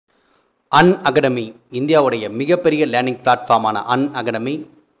An academy இந்தியாவுடைய மிகப்பெரிய learning பிளாட்ஃபார்மான an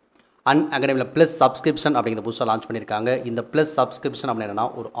அகாடமியில் ப்ளஸ் சப்ஸ்கிரிப்ஷன் அப்படிங்கிற புதுசாக லான்ச் பண்ணியிருக்காங்க. இந்த ப்ளஸ் சப்ஸ்கிரிப்ஷன் அப்படின்னா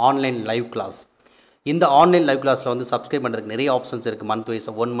ஒரு ஆன்லைன் லைவ் கிளாஸ். இந்த ஆன்லைன் லைவ் கிளாஸில் வந்து சப்ஸ்கிரைப் பண்ணுறதுக்கு நிறைய ஆப்ஷன்ஸ் இருக்குது. Month wise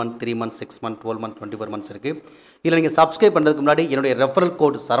 1 month, 3 month, 6 month, 12 month, 24 months இருக்குது. இதில் நீங்கள் சப்ஸ்கிரைப் பண்ணுறதுக்கு முன்னாடி என்னுடைய ரெஃபரல்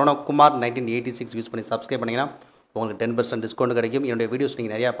கோட் சரவணகுமார் 1986 யூஸ் பண்ணி சப்ஸ்கிரைப் பண்ணிங்கன்னா உங்களுக்கு 10% டிஸ்கவுண்ட் கிடைக்கும். என்னுடைய வீடியோஸ்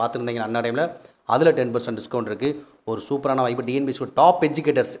நீங்கள் நிறையா பார்த்துருந்தீங்க அண்ணா டைமில், அதில் 10% டிஸ்கவுண்ட் இருக்குது. ஒரு சூப்பரான வாய்ப்பு. டிஎன்பிஎஸ்சி டாப்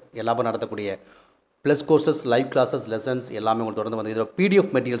எஜுகேட்டர்ஸ் எல்லாமே நடத்தக்கூடிய plus courses, live classes, lessons எல்லாமே உங்களுக்கு தொடர்ந்து வந்து இதில்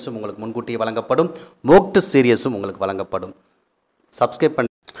பிடிஎஃப் மெட்டீரியல்ஸும் உங்களுக்கு முன்கூட்டியே வழங்கப்படும். மோக் டெஸ்ட் சீரியஸும் உங்களுக்கு வழங்கப்படும். சப்ஸ்கிரைப் பண்ணி.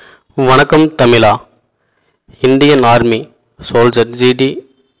 வணக்கம் தமிழா. Indian army, soldier, GT,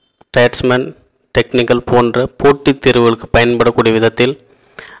 tradesman, technical போன்ற போட்டித் தேர்வுகளுக்கு பயன்படக்கூடிய விதத்தில்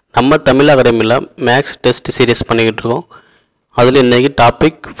நம்ம தமிழ் அகாடமியில் மேக்ஸ் டெஸ்ட் சீரியஸ் பண்ணிக்கிட்டு இருக்கோம். அதில் இன்றைக்கி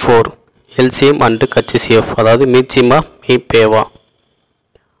டாபிக் 4 LCM அண்டு HCF, அதாவது மீச்சிமா மீ பேவா.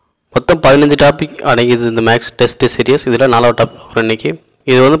 மொத்தம் 15 டாபிக் அடங்கிது இந்த மேக்ஸ் டெஸ்ட் சீரியஸ். இதில் 4வது டாபிக் வரும் இன்றைக்கி.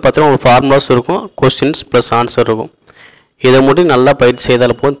 இது வந்து பார்த்தீங்கன்னா ஒரு ஃபார்முலாஸ் இருக்கும், கொஸ்டின்ஸ் ப்ளஸ் ஆன்சர் இருக்கும். இதை மட்டும் நல்லா பயிற்சி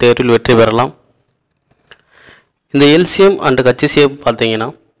செய்தால் போதும், தேர்வில் வெற்றி பெறலாம். இந்த LCM அண்டு HCF பார்த்தீங்கன்னா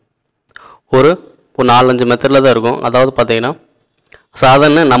ஒரு 4-5 மெத்தடில் தான் இருக்கும். அதாவது பார்த்தீங்கன்னா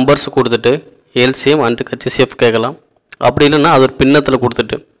சாதாரண நம்பர்ஸ் கொடுத்துட்டு LCM அண்டு HCF கேட்கலாம். அப்படி இல்லைன்னா அது ஒரு பின்னத்தில்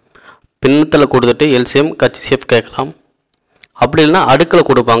கொடுத்துட்டு LCM HCF கேட்கலாம். அப்படி இல்லைன்னா அடுக்கில்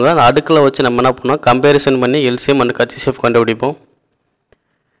கொடுப்பாங்க. அந்த அடுக்கில் வச்சு நம்ம என்ன பண்ணோம், கம்பேரிசன் பண்ணி LCM அண்டு HCF கண்டுபிடிப்போம்.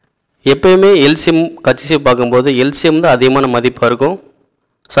 எப்போயுமே LCM HCF பார்க்கும்போது LCM தான் அதிகமான மதிப்பாக இருக்கும்.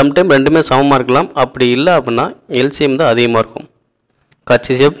 சம்டைம் ரெண்டுமே சமமாக இருக்கலாம். அப்படி இல்லை அப்படின்னா LCM தான் அதிகமாக இருக்கும்,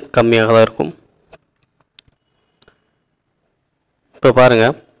 HCF கம்மியாக தான் இருக்கும். இப்போ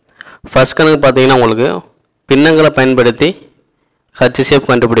பாருங்கள், ஃபஸ்ட் கணக்கு பார்த்தீங்கன்னா உங்களுக்கு பின்னங்களை பயன்படுத்தி HCF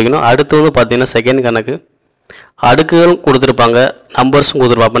கண்டுபிடிக்கணும். அடுத்து வந்து பார்த்தீங்கன்னா செகண்ட் கணக்கு அடுக்குகள் கொடுத்துருப்பாங்க, நம்பர்ஸும்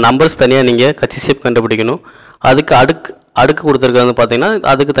கொடுத்துருப்பாங்க. அப்போ நம்பர்ஸ் தனியாக நீங்கள் HCF கண்டுபிடிக்கணும். அதுக்கு அடுக்கு கொடுத்துருக்கிறது பார்த்தீங்கன்னா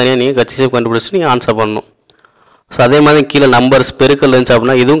அதுக்கு தனியாக நீங்கள் HCF கண்டுபிடிச்சி நீங்கள் ஆன்சர் பண்ணணும். ஸோ அதே மாதிரி கீழே நம்பர்ஸ் பெருக்கல் இருந்துச்சு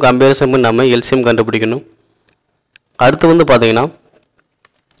அப்படின்னா இதுவும் கம்பேரிசன் பண்ணி நம்ம LCM கண்டுபிடிக்கணும். அடுத்து வந்து பார்த்தீங்கன்னா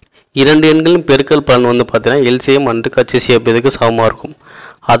 2 எண்களின் பெருக்கல் பலன் வந்து பார்த்தீங்கன்னா LCM அண்டு HCF இதுக்கு சமமாக இருக்கும்.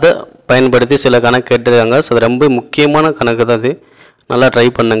 அதை பயன்படுத்தி சில கணக்கு கேட்டுருக்காங்க. ஸோ அது ரொம்ப முக்கியமான கணக்கு தான் அது, நல்லா ட்ரை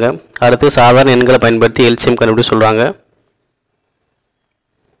பண்ணுங்கள். அடுத்து சாதாரண எண்களை பயன்படுத்தி LCM கண்டுபிடி சொல்கிறாங்க.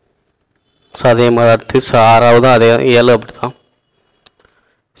 ஸோ அதே மாதிரி அடுத்து 6வது அதே 7 அப்படி தான்.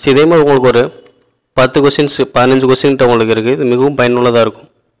 ஸோ இதே மாதிரி உங்களுக்கு ஒரு 10 கொஸ்டின்ஸ் 15 கொஸ்டின்கிட்ட உங்களுக்கு இருக்குது. இது மிகவும் பயனுள்ளதாக இருக்கும்.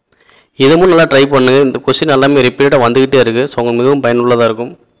 இதுவும் நல்லா ட்ரை பண்ணுங்கள். இந்த கொஸ்டின் எல்லாமே ரிப்பீட்டாக வந்துக்கிட்டே இருக்குது. ஸோ உங்களுக்கு மிகவும் பயனுள்ளதாக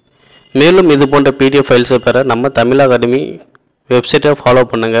இருக்கும். மேலும் இது போன்ற PDF ஃபைல்ஸை பெற நம்ம தமிழ் அகாடமி வெப்சைட்டை ஃபாலோ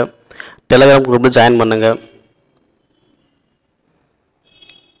பண்ணுங்கள், டெலகிராம் குரூப்பில் ஜாயின் பண்ணுங்கள்.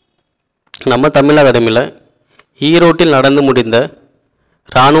 நம்ம தமிழ் அகாடமியில் ஈரோட்டில் நடந்து முடிந்த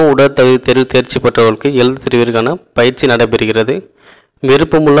இராணுவ உடற்தகுதி தேர்வு தேர்ச்சி பெற்றவர்களுக்கு எழுத்து தெரிவிற்கான பயிற்சி நடைபெறுகிறது.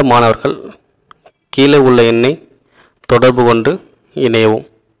 விருப்பமுள்ள மாணவர்கள் கீழே உள்ள எண்ணை தொடர்பு கொண்டு இணையவும்.